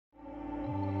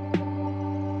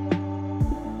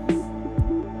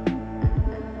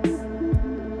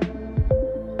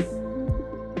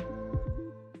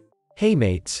Hey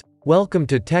mates, welcome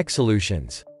to Tech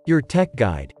Solutions, your tech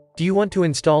guide. Do you want to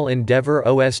install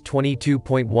EndeavourOS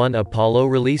 22.1 Apollo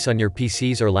release on your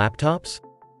PCs or laptops?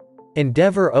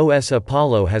 EndeavourOS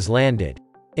Apollo has landed.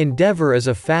 Endeavour is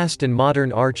a fast and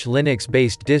modern Arch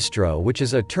Linux-based distro which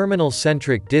is a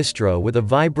terminal-centric distro with a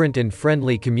vibrant and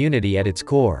friendly community at its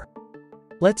core.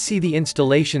 Let's see the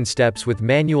installation steps with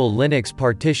manual Linux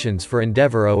partitions for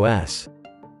EndeavourOS.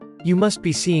 You must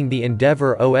be seeing the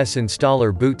EndeavourOS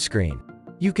installer boot screen.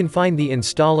 You can find the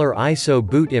installer ISO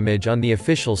boot image on the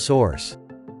official source.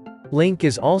 Link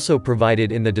is also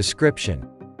provided in the description.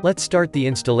 Let's start the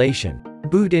installation.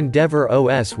 Boot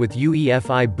EndeavourOS with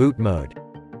UEFI boot mode.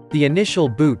 The initial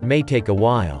boot may take a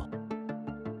while.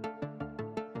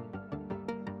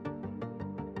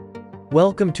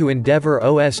 Welcome to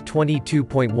EndeavourOS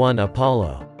 22.1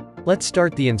 Apollo. Let's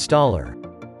start the installer.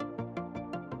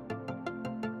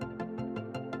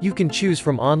 You can choose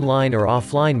from online or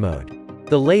offline mode.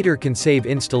 The latter can save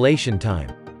installation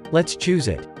time. Let's choose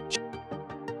it.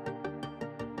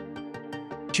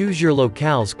 Choose your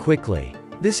locales quickly.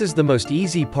 This is the most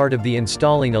easy part of the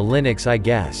installing a Linux, I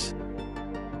guess.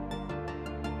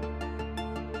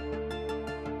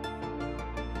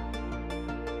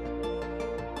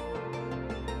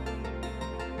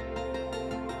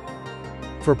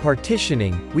 For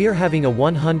partitioning, we are having a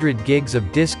 100 gigs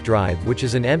of disk drive which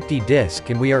is an empty disk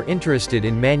and we are interested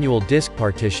in manual disk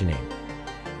partitioning.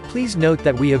 Please note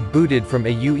that we have booted from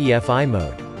a UEFI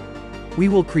mode. We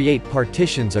will create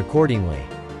partitions accordingly.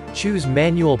 Choose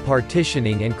manual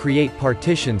partitioning and create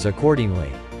partitions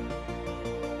accordingly.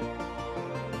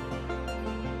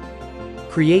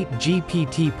 Create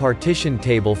GPT partition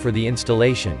table for the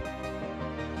installation.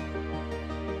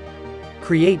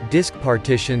 Create disk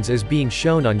partitions as being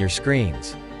shown on your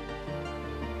screens.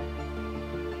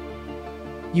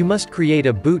 You must create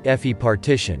a boot FE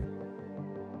partition.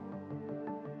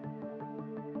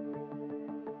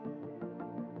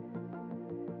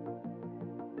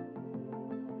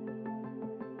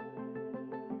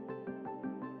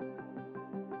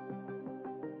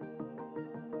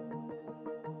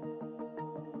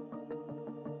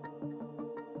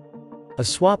 A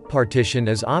swap partition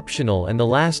is optional and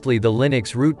lastly the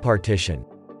Linux root partition.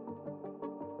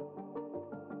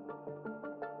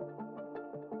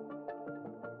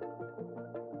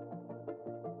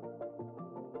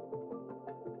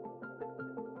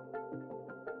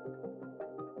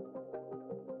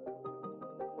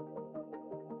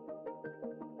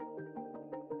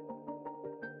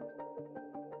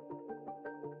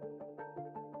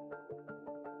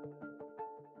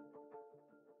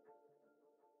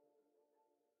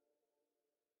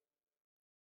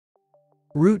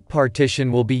 Root partition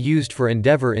will be used for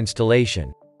Endeavour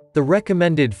installation. The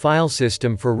recommended file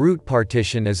system for root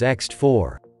partition is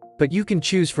Xfce, but you can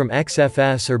choose from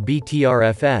Xfce or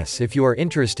Btrfs if you are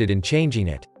interested in changing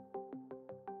it.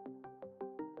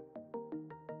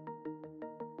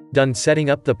 Done setting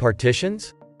up the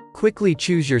partitions? Quickly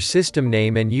choose your system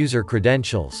name and user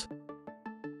credentials.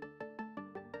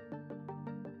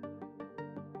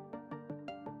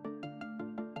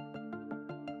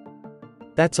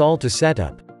 That's all to set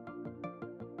up.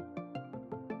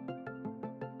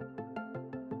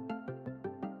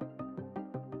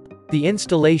 The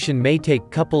installation may take a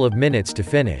couple of minutes to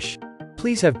finish.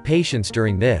 Please have patience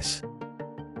during this.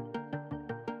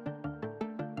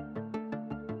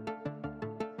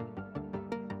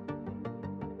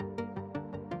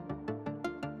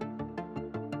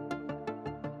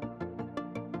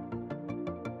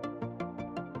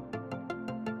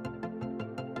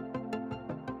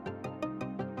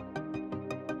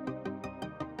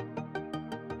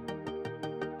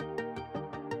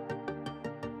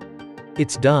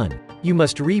 It's done. You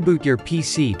must reboot your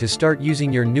PC to start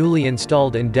using your newly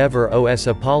installed EndeavourOS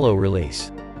Apollo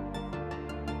release.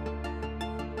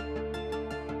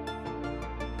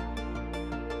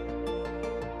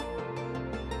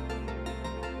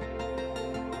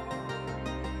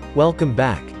 Welcome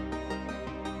back.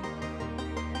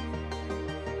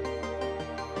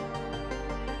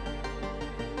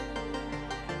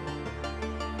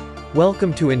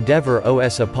 Welcome to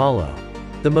EndeavourOS Apollo,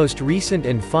 the most recent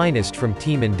and finest from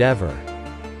Team Endeavour.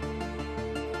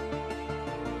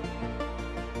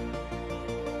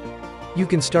 You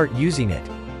can start using it.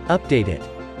 Update it.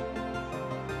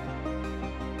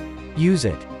 Use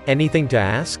it. Anything to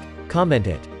ask? Comment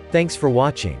it. Thanks for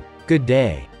watching. Good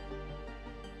day.